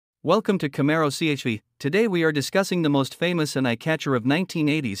Welcome to Camerochv. Today we are discussing the most famous and eye-catcher of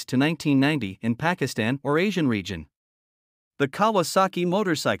 1980s to 1990 in Pakistan or Asian region. The Kawasaki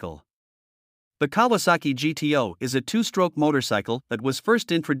motorcycle. The Kawasaki GTO is a two-stroke motorcycle that was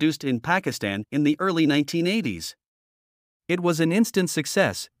first introduced in Pakistan in the early 1980s. It was an instant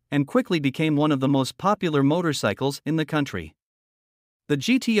success and quickly became one of the most popular motorcycles in the country. The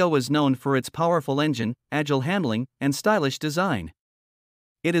GTO is known for its powerful engine, agile handling, and stylish design.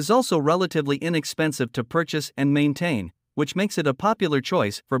 It is also relatively inexpensive to purchase and maintain, which makes it a popular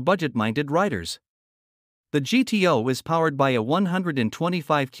choice for budget-minded riders. The GTO is powered by a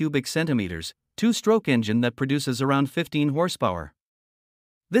 125 cubic centimeters, two-stroke engine that produces around 15 horsepower.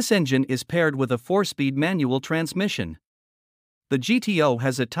 This engine is paired with a 4-speed manual transmission. The GTO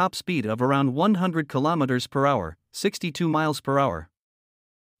has a top speed of around 100 km per hour, 62 miles per hour.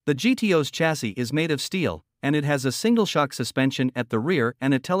 The GTO's chassis is made of steel, and it has a single-shock suspension at the rear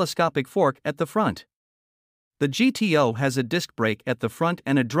and a telescopic fork at the front. The GTO has a disc brake at the front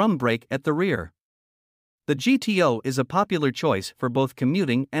and a drum brake at the rear. The GTO is a popular choice for both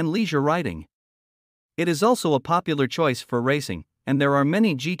commuting and leisure riding. It is also a popular choice for racing, and there are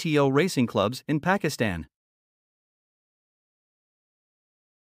many GTO racing clubs in Pakistan.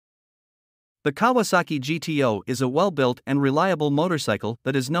 The Kawasaki GTO is a well-built and reliable motorcycle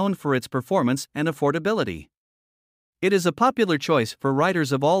that is known for its performance and affordability. It is a popular choice for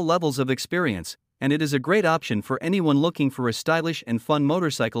riders of all levels of experience, and it is a great option for anyone looking for a stylish and fun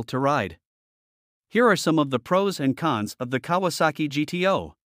motorcycle to ride. Here are some of the pros and cons of the Kawasaki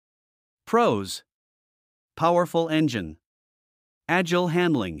GTO. Pros: powerful engine, agile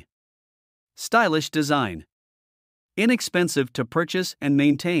handling, stylish design, inexpensive to purchase and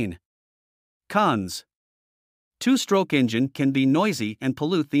maintain. Cons: two-stroke engine can be noisy and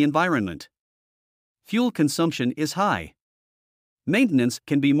pollute the environment. Fuel consumption is high. Maintenance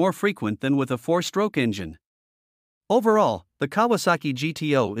can be more frequent than with a 4-stroke engine. Overall, the Kawasaki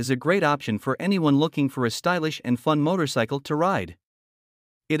GTO is a great option for anyone looking for a stylish and fun motorcycle to ride.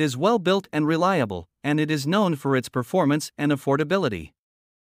 It is well built and reliable, and it is known for its performance and affordability.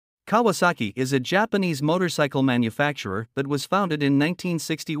 Kawasaki is a Japanese motorcycle manufacturer that was founded in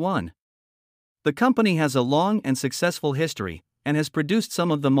 1961. The company has a long and successful history, and has produced some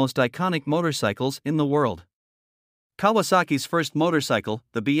of the most iconic motorcycles in the world. Kawasaki's first motorcycle,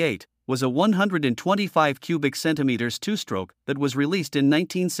 the B8, was a 125 cubic centimeters two-stroke that was released in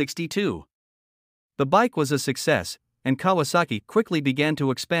 1962. The bike was a success, and Kawasaki quickly began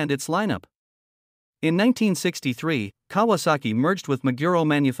to expand its lineup. In 1963, Kawasaki merged with Meguro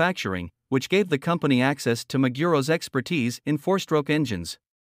Manufacturing, which gave the company access to Meguro's expertise in 4-stroke engines.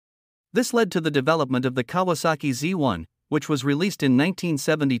 This led to the development of the Kawasaki Z1, which was released in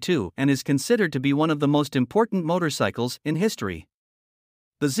 1972 and is considered to be one of the most important motorcycles in history.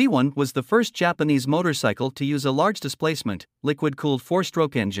 The Z1 was the first Japanese motorcycle to use a large-displacement, liquid-cooled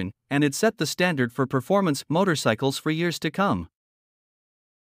 4-stroke engine, and it set the standard for performance motorcycles for years to come.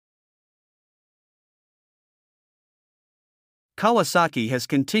 Kawasaki has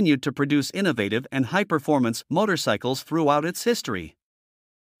continued to produce innovative and high-performance motorcycles throughout its history.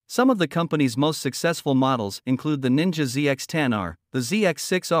 Some of the company's most successful models include the Ninja ZX-10R, the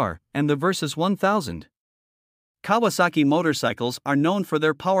ZX-6R, and the Versys 1000. Kawasaki motorcycles are known for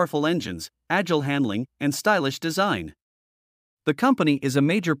their powerful engines, agile handling, and stylish design. The company is a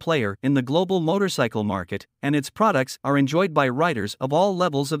major player in the global motorcycle market, and its products are enjoyed by riders of all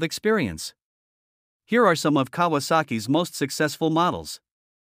levels of experience. Here are some of Kawasaki's most successful models.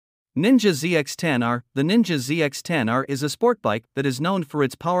 Ninja ZX-10R. The Ninja ZX-10R is a sport bike that is known for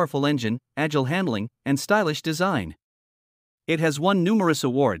its powerful engine, agile handling, and stylish design. It has won numerous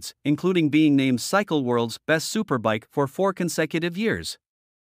awards, including being named Cycle World's Best Superbike for 4 consecutive years.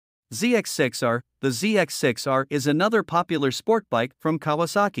 ZX-6R. The ZX-6R is another popular sport bike from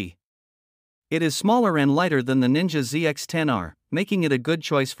Kawasaki. It is smaller and lighter than the Ninja ZX-10R, making it a good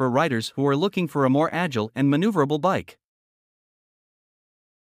choice for riders who are looking for a more agile and maneuverable bike.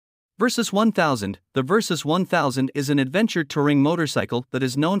 Versys 1000. The Versys 1000 is an adventure touring motorcycle that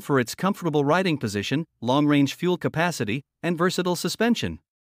is known for its comfortable riding position, long-range fuel capacity, and versatile suspension.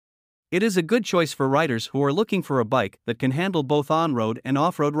 It is a good choice for riders who are looking for a bike that can handle both on-road and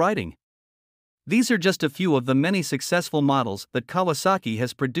off-road riding. These are just a few of the many successful models that Kawasaki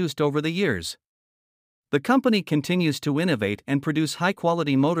has produced over the years. The company continues to innovate and produce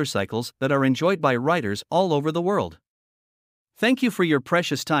high-quality motorcycles that are enjoyed by riders all over the world. Thank you for your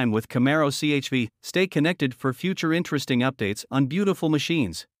precious time with Camerochv. Stay connected for future interesting updates on beautiful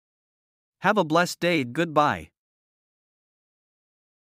machines. Have a blessed day. Goodbye.